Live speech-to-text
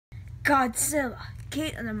Godzilla,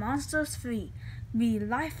 King of the Monsters 3,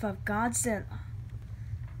 Relife of Godzilla.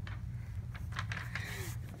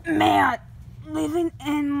 Man, living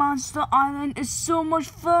in Monster Island is so much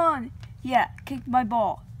fun. Yeah, kick my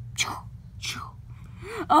ball.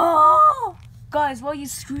 Oh, guys, why are you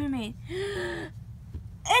screaming?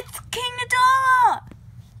 It's King Godzilla!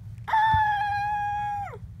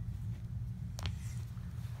 Ah!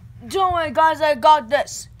 Don't worry, guys, I got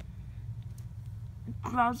this.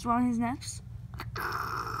 Grabs around his neck.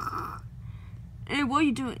 Hey, what are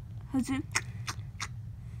you doing? How's it?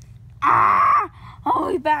 Ah! Oh,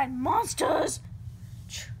 you bad monsters!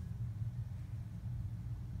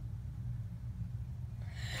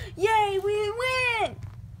 Yay, we win!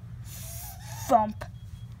 Thump.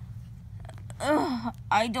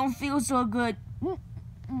 I don't feel so good.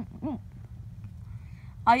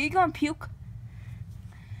 Are you gonna puke?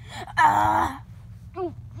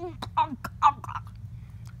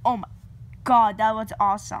 Oh my god, that was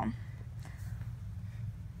awesome.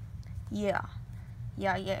 Yeah.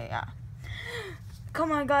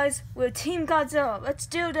 Come on, guys. We're Team Godzilla. Let's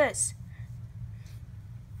do this.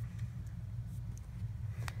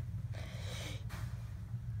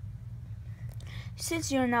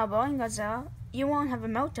 Since you're now blowing Godzilla, you won't have a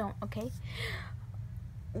meltdown, okay?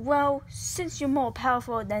 Well, since you're more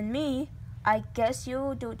powerful than me, I guess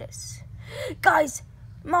you'll do this. Guys,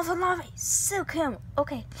 Marvel Lava, silk him.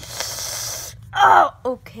 Okay. Oh,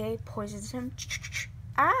 okay. Poisons him.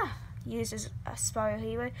 Uses a spiral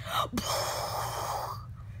healer.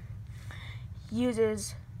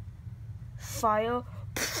 Uses fire.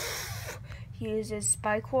 Uses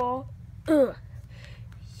spike wall.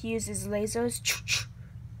 Uses lasers.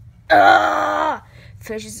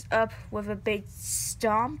 Fishes up with a big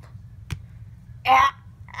stomp.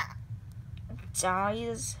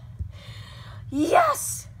 Dies.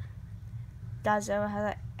 Yes!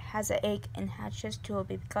 Godzilla has an egg and hatches to a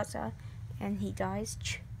baby Godzilla, and he dies.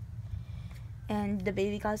 And the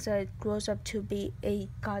baby Godzilla grows up to be a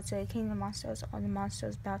Godzilla King of Monsters. All the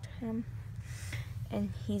monsters bow to him,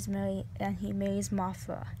 and he marries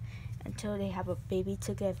Mothra until they have a baby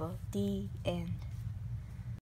together. The end.